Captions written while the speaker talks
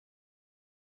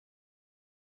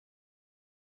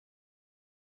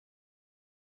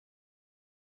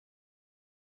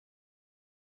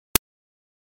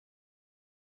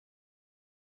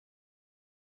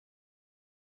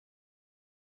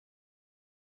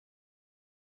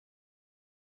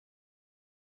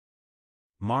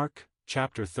Mark,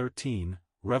 chapter 13,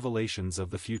 Revelations of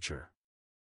the Future.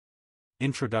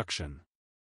 Introduction.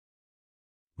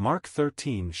 Mark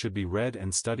 13 should be read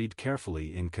and studied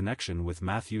carefully in connection with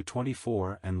Matthew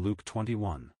 24 and Luke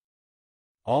 21.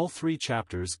 All three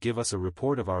chapters give us a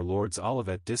report of our Lord's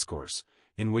Olivet Discourse,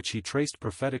 in which he traced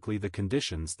prophetically the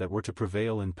conditions that were to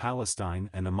prevail in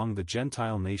Palestine and among the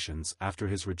Gentile nations after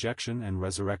his rejection and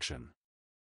resurrection.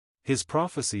 His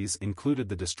prophecies included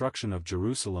the destruction of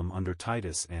Jerusalem under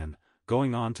Titus and,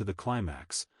 going on to the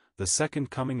climax, the second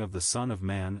coming of the Son of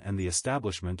Man and the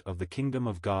establishment of the kingdom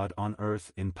of God on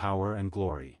earth in power and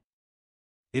glory.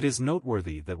 It is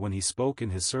noteworthy that when he spoke in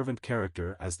his servant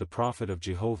character as the prophet of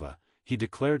Jehovah, he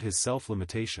declared his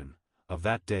self-limitation, "Of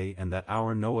that day and that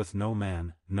hour knoweth no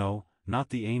man, no, not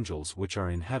the angels which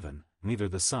are in heaven, neither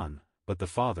the Son, but the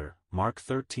Father." Mark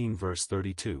 13 verse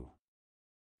 32.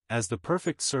 As the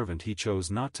perfect servant he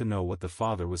chose not to know what the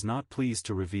Father was not pleased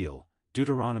to reveal.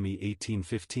 Deuteronomy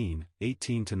 18:15,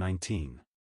 18-19.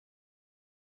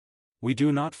 We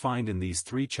do not find in these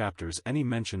three chapters any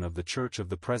mention of the church of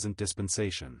the present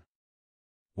dispensation.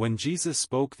 When Jesus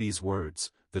spoke these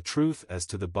words, the truth as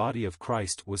to the body of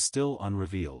Christ was still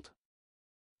unrevealed.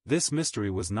 This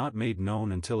mystery was not made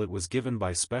known until it was given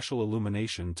by special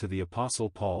illumination to the Apostle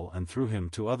Paul and through him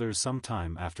to others some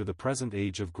time after the present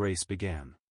age of grace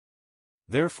began.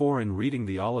 Therefore, in reading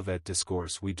the Olivet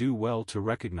Discourse we do well to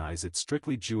recognize its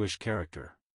strictly Jewish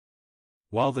character.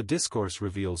 While the discourse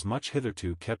reveals much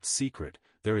hitherto kept secret,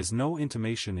 there is no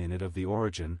intimation in it of the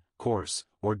origin, course,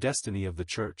 or destiny of the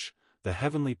Church, the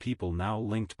heavenly people now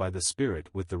linked by the Spirit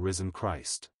with the risen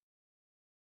Christ.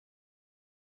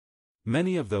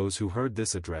 Many of those who heard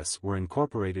this address were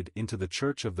incorporated into the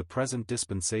Church of the present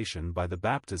dispensation by the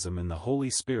baptism in the Holy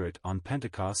Spirit on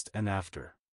Pentecost and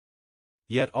after.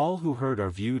 Yet all who heard are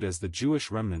viewed as the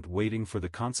Jewish remnant waiting for the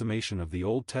consummation of the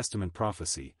Old Testament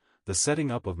prophecy, the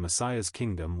setting up of Messiah's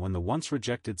kingdom when the once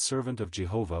rejected servant of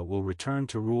Jehovah will return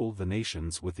to rule the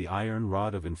nations with the iron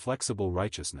rod of inflexible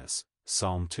righteousness.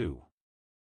 Psalm 2.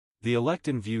 The elect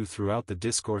in view throughout the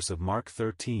discourse of Mark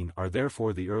 13 are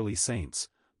therefore the early saints,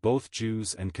 both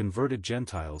Jews and converted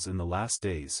Gentiles in the last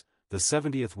days, the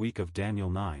 70th week of Daniel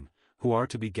 9, who are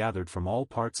to be gathered from all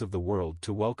parts of the world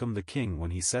to welcome the King when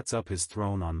he sets up his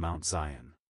throne on Mount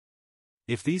Zion.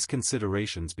 If these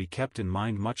considerations be kept in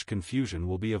mind, much confusion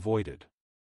will be avoided.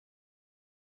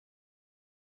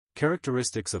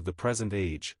 Characteristics of the present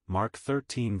age, Mark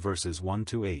 13 verses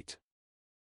 1-8.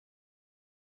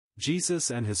 Jesus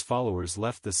and his followers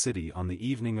left the city on the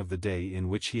evening of the day in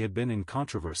which he had been in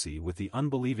controversy with the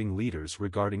unbelieving leaders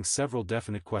regarding several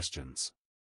definite questions.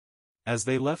 As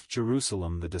they left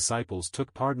Jerusalem, the disciples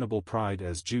took pardonable pride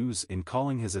as Jews in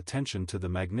calling his attention to the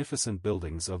magnificent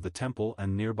buildings of the temple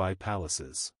and nearby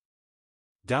palaces.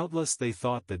 Doubtless they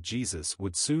thought that Jesus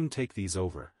would soon take these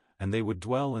over, and they would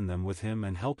dwell in them with him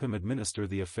and help him administer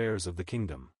the affairs of the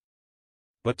kingdom.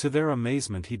 But to their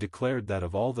amazement he declared that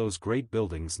of all those great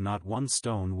buildings not one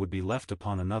stone would be left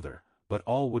upon another, but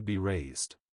all would be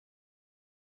razed.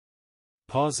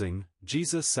 Pausing,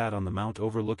 Jesus sat on the mount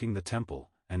overlooking the temple,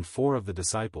 and 4 of the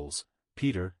disciples,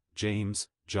 Peter, James,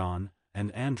 John,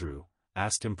 and Andrew,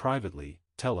 asked him privately,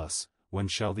 "Tell us, when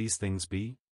shall these things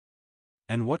be?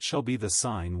 And what shall be the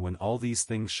sign when all these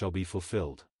things shall be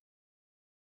fulfilled?"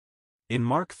 In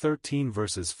Mark 13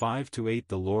 verses 5-8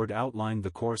 the Lord outlined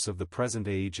the course of the present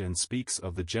age and speaks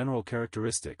of the general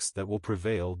characteristics that will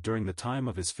prevail during the time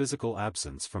of his physical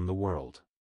absence from the world.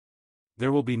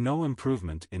 There will be no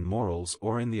improvement in morals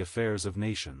or in the affairs of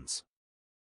nations.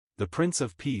 The Prince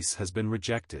of Peace has been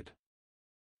rejected.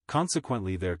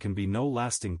 Consequently, there can be no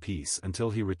lasting peace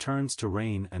until he returns to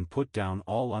reign and put down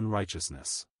all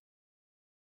unrighteousness.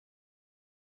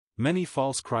 Many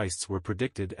false Christs were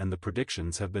predicted and the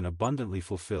predictions have been abundantly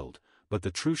fulfilled, but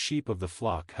the true sheep of the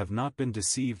flock have not been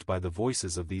deceived by the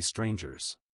voices of these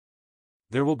strangers.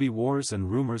 There will be wars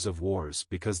and rumors of wars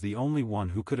because the only one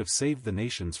who could have saved the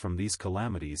nations from these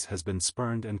calamities has been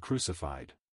spurned and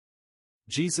crucified.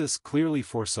 Jesus clearly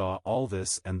foresaw all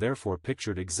this and therefore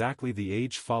pictured exactly the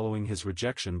age following his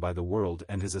rejection by the world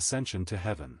and his ascension to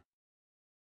heaven.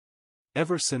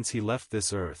 Ever since he left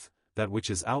this earth, that which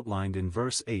is outlined in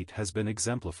verse 8 has been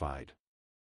exemplified.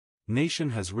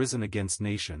 Nation has risen against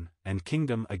nation, and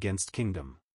kingdom against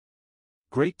kingdom.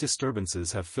 Great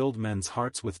disturbances have filled men's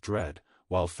hearts with dread,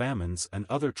 while famines and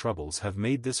other troubles have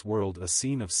made this world a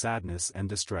scene of sadness and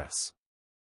distress.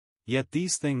 Yet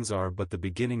these things are but the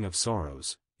beginning of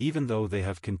sorrows, even though they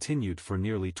have continued for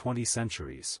nearly 20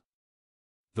 centuries.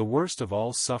 The worst of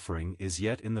all suffering is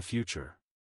yet in the future.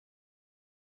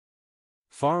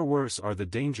 Far worse are the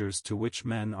dangers to which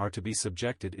men are to be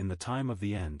subjected in the time of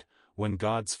the end, when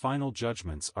God's final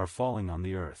judgments are falling on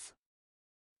the earth.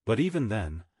 But even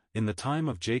then, in the time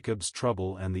of Jacob's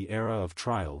trouble and the era of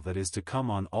trial that is to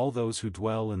come on all those who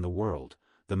dwell in the world,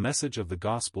 the message of the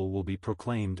gospel will be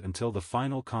proclaimed until the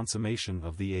final consummation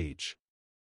of the age.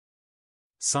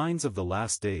 Signs of the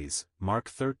last days, Mark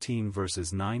 13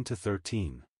 verses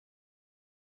 9-13.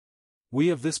 We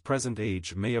of this present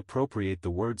age may appropriate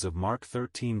the words of Mark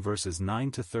 13 verses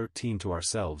 9-13 to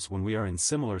ourselves when we are in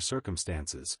similar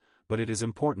circumstances, but it is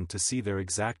important to see their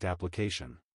exact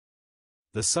application.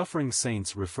 The suffering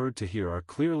saints referred to here are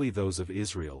clearly those of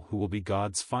Israel who will be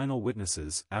God's final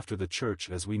witnesses after the church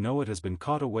as we know it has been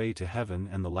caught away to heaven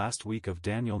and the last week of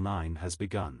Daniel 9 has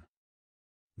begun.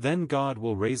 Then God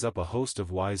will raise up a host of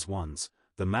wise ones,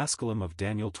 the masculine of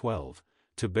Daniel 12,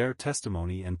 to bear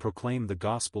testimony and proclaim the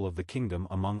gospel of the kingdom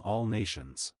among all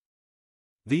nations.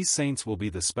 These saints will be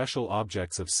the special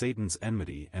objects of Satan's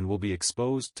enmity and will be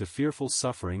exposed to fearful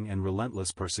suffering and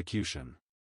relentless persecution.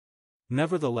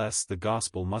 Nevertheless, the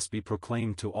gospel must be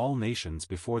proclaimed to all nations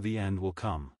before the end will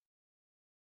come.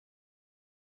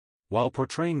 While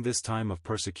portraying this time of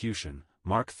persecution,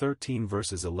 Mark 13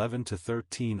 verses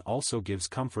 11-13 also gives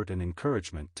comfort and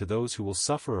encouragement to those who will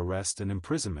suffer arrest and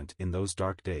imprisonment in those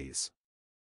dark days.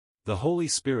 The Holy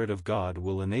Spirit of God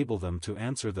will enable them to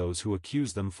answer those who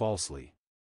accuse them falsely.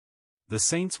 The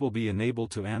saints will be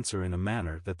enabled to answer in a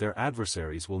manner that their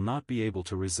adversaries will not be able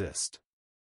to resist.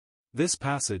 This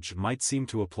passage might seem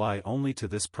to apply only to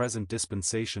this present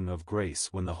dispensation of grace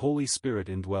when the Holy Spirit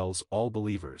indwells all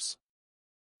believers.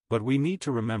 But we need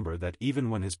to remember that even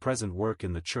when his present work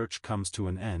in the church comes to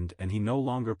an end and he no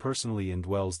longer personally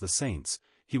indwells the saints,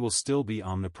 he will still be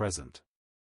omnipresent.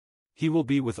 He will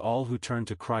be with all who turn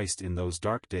to Christ in those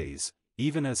dark days,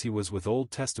 even as he was with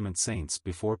Old Testament saints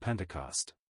before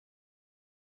Pentecost.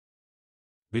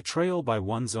 Betrayal by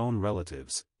one's own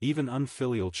relatives, even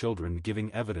unfilial children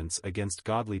giving evidence against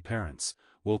godly parents,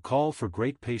 will call for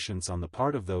great patience on the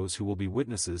part of those who will be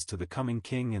witnesses to the coming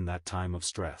King in that time of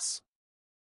stress.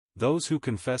 Those who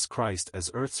confess Christ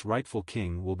as earth's rightful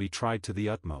King will be tried to the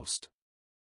utmost.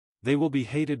 They will be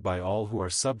hated by all who are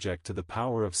subject to the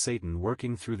power of Satan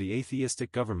working through the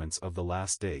atheistic governments of the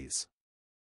last days.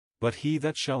 But he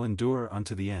that shall endure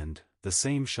unto the end, the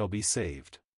same shall be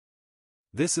saved.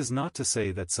 This is not to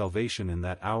say that salvation in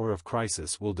that hour of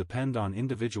crisis will depend on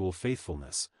individual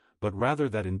faithfulness, but rather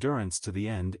that endurance to the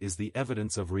end is the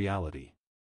evidence of reality.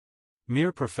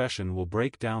 Mere profession will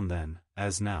break down then,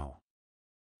 as now.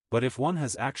 But if one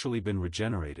has actually been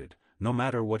regenerated, no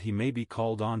matter what he may be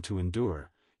called on to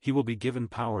endure, he will be given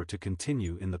power to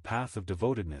continue in the path of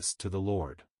devotedness to the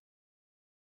Lord.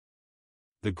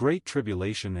 The Great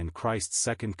Tribulation and Christ's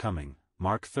Second Coming,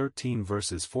 Mark 13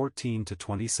 verses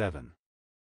 14-27.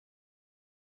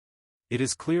 It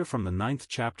is clear from the 9th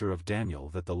chapter of Daniel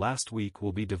that the last week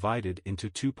will be divided into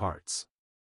two parts.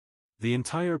 The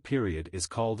entire period is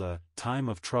called a time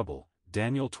of trouble,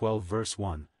 Daniel 12 verse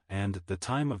 1, and the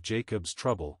time of Jacob's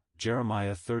trouble,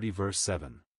 Jeremiah 30 verse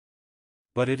 7.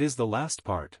 But it is the last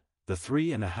part, the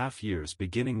 3.5 years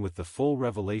beginning with the full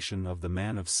revelation of the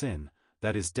man of sin,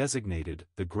 that is designated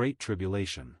the Great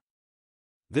Tribulation.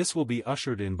 This will be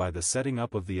ushered in by the setting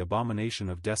up of the abomination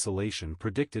of desolation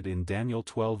predicted in Daniel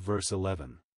 12 verse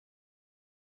 11.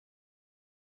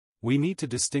 We need to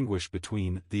distinguish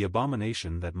between the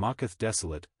abomination that mocketh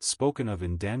desolate, spoken of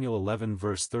in Daniel 11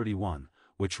 verse 31,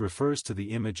 which refers to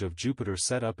the image of Jupiter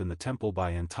set up in the temple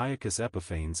by Antiochus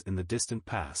Epiphanes in the distant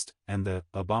past, and the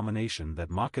abomination that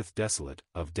mocketh desolate,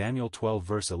 of Daniel 12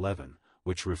 verse 11,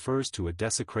 which refers to a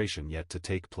desecration yet to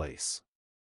take place.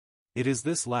 It is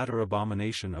this latter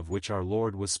abomination of which our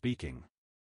Lord was speaking.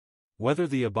 Whether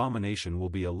the abomination will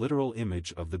be a literal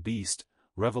image of the beast,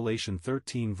 Revelation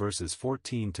 13 verses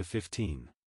 14-15.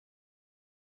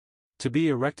 To be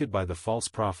erected by the false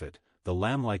prophet, the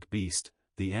lamb-like beast,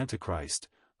 the Antichrist,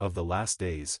 of the last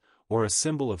days, or a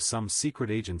symbol of some secret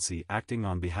agency acting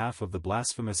on behalf of the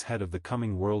blasphemous head of the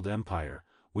coming world empire,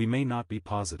 we may not be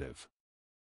positive.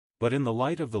 But in the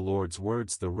light of the Lord's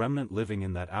words the remnant living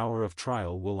in that hour of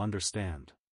trial will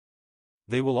understand.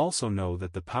 They will also know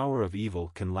that the power of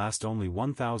evil can last only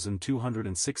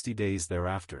 1,260 days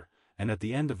thereafter, and at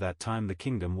the end of that time the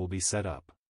kingdom will be set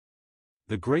up.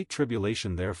 The Great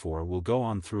Tribulation therefore will go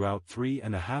on throughout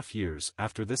 3.5 years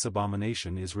after this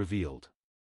abomination is revealed.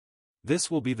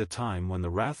 This will be the time when the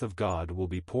wrath of God will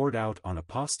be poured out on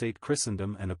apostate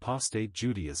Christendom and apostate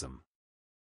Judaism.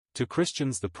 To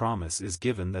Christians the promise is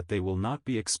given that they will not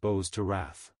be exposed to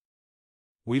wrath.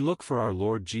 We look for our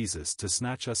Lord Jesus to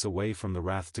snatch us away from the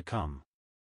wrath to come.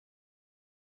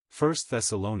 1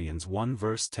 Thessalonians 1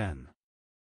 verse 10.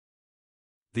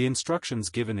 The instructions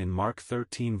given in Mark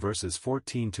 13 verses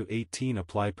 14 to 18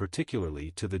 apply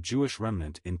particularly to the Jewish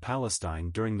remnant in Palestine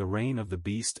during the reign of the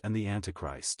beast and the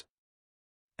Antichrist.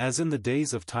 As in the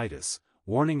days of Titus,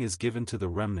 warning is given to the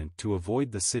remnant to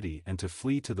avoid the city and to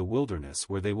flee to the wilderness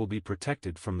where they will be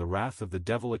protected from the wrath of the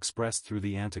devil expressed through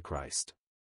the Antichrist.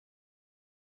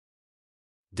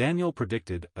 Daniel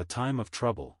predicted a time of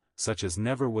trouble, such as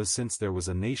never was since there was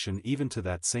a nation even to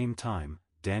that same time,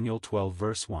 Daniel 12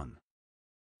 verse 1.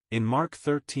 In Mark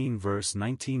 13 verse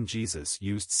 19 Jesus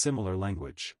used similar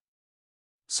language.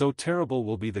 So terrible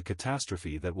will be the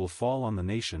catastrophe that will fall on the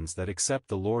nations that except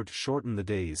the Lord shorten the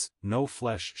days, no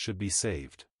flesh should be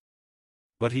saved.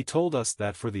 But he told us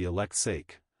that for the elect's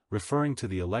sake, referring to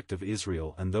the elect of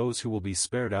Israel and those who will be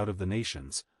spared out of the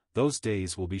nations, those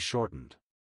days will be shortened.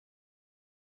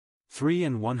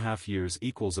 3½ years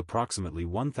equals approximately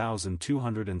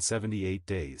 1,278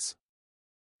 days.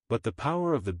 But the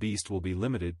power of the beast will be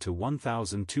limited to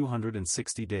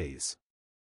 1,260 days.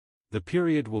 The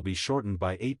period will be shortened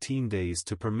by 18 days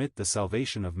to permit the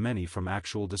salvation of many from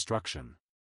actual destruction.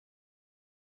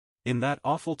 In that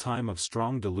awful time of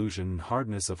strong delusion and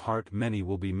hardness of heart many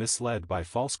will be misled by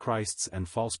false Christs and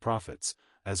false prophets,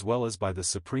 as well as by the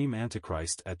supreme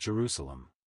Antichrist at Jerusalem.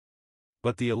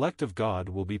 But the elect of God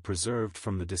will be preserved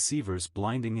from the deceiver's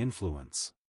blinding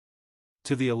influence.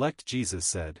 To the elect Jesus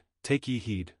said, "Take ye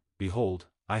heed, behold,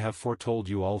 I have foretold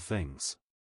you all things."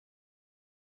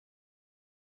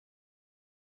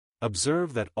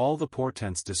 Observe that all the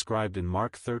portents described in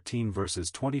Mark 13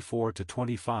 verses 24 to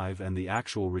 25 and the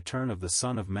actual return of the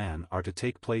Son of Man are to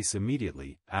take place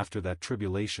immediately after that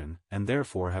tribulation, and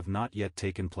therefore have not yet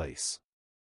taken place.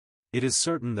 It is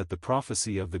certain that the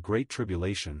prophecy of the Great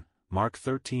Tribulation, Mark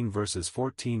 13 verses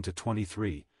 14 to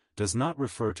 23, does not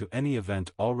refer to any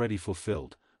event already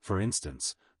fulfilled, for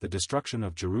instance, the destruction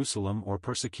of Jerusalem or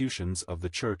persecutions of the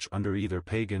Church under either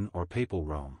pagan or papal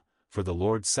Rome, for the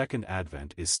Lord's second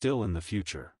advent is still in the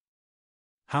future.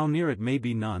 How near it may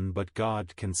be none but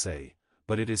God can say,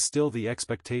 but it is still the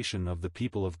expectation of the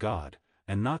people of God,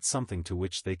 and not something to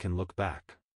which they can look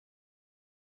back.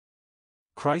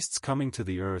 Christ's coming to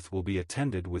the earth will be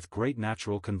attended with great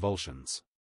natural convulsions.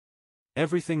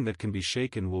 Everything that can be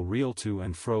shaken will reel to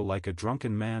and fro like a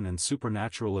drunken man, and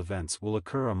supernatural events will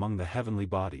occur among the heavenly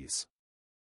bodies.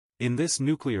 In this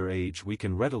nuclear age we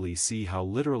can readily see how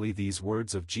literally these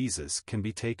words of Jesus can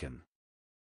be taken.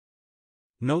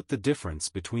 Note the difference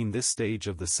between this stage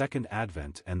of the second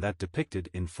advent and that depicted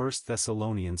in 1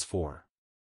 Thessalonians 4.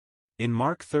 In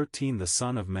Mark 13 the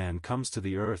Son of Man comes to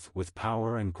the earth with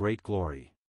power and great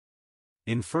glory.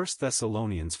 In 1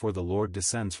 Thessalonians 4 the Lord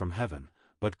descends from heaven,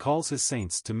 but calls his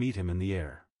saints to meet him in the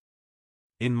air.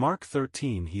 In Mark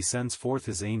 13 he sends forth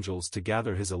his angels to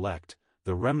gather his elect,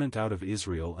 the remnant out of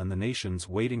Israel and the nations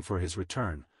waiting for his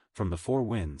return, from the four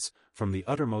winds, from the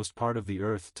uttermost part of the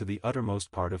earth to the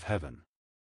uttermost part of heaven.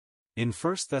 In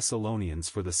 1 Thessalonians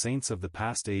for the saints of the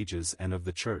past ages and of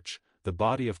the Church, the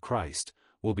body of Christ,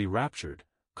 will be raptured,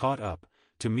 caught up,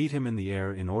 to meet him in the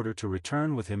air in order to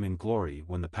return with him in glory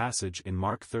when the passage in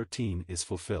Mark 13 is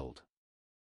fulfilled.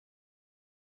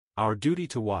 Our duty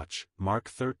to watch, Mark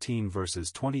 13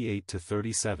 verses 28 to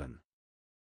 37.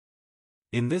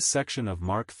 In this section of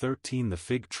Mark 13 the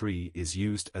fig tree is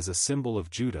used as a symbol of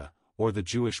Judah, or the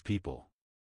Jewish people.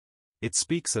 It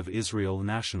speaks of Israel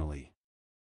nationally.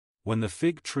 When the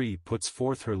fig tree puts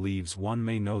forth her leaves one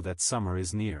may know that summer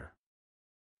is near.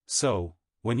 So,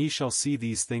 when ye shall see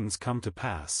these things come to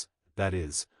pass, that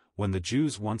is, when the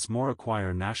Jews once more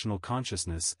acquire national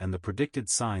consciousness and the predicted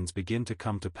signs begin to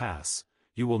come to pass,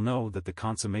 you will know that the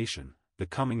consummation, the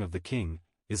coming of the King,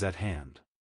 is at hand.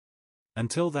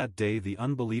 Until that day the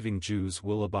unbelieving Jews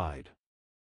will abide.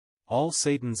 All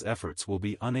Satan's efforts will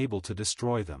be unable to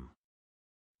destroy them.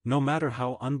 No matter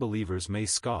how unbelievers may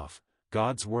scoff,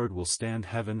 God's word will stand.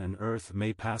 Heaven and earth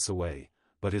may pass away,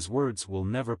 but his words will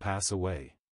never pass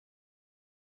away.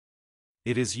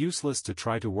 It is useless to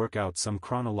try to work out some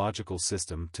chronological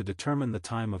system to determine the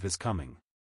time of his coming.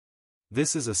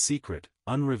 This is a secret,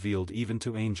 unrevealed even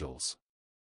to angels.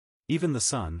 Even the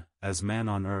Son, as man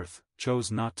on earth,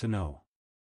 chose not to know.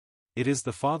 It is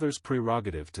the Father's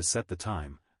prerogative to set the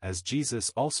time, as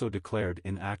Jesus also declared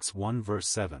in Acts 1 verse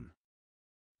 7.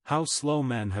 How slow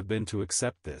men have been to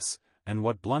accept this, and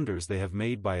what blunders they have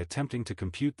made by attempting to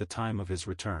compute the time of his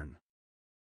return.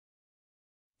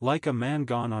 Like a man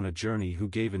gone on a journey who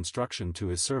gave instruction to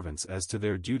his servants as to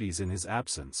their duties in his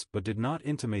absence but did not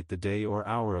intimate the day or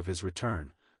hour of his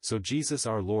return, so Jesus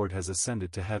our Lord has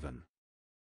ascended to heaven.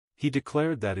 He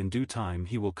declared that in due time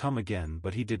he will come again,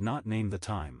 but he did not name the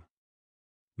time.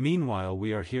 Meanwhile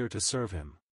we are here to serve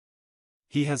him.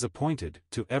 He has appointed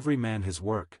to every man his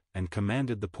work, and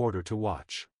commanded the porter to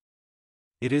watch.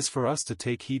 It is for us to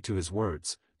take heed to his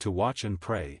words, to watch and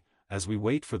pray, as we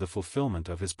wait for the fulfillment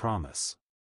of his promise.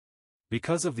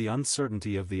 Because of the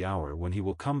uncertainty of the hour when he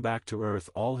will come back to earth,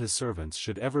 all his servants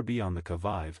should ever be on the qui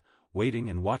vive, waiting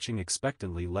and watching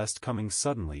expectantly, lest coming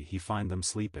suddenly he find them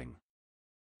sleeping.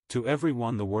 To every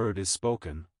one the word is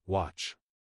spoken, watch.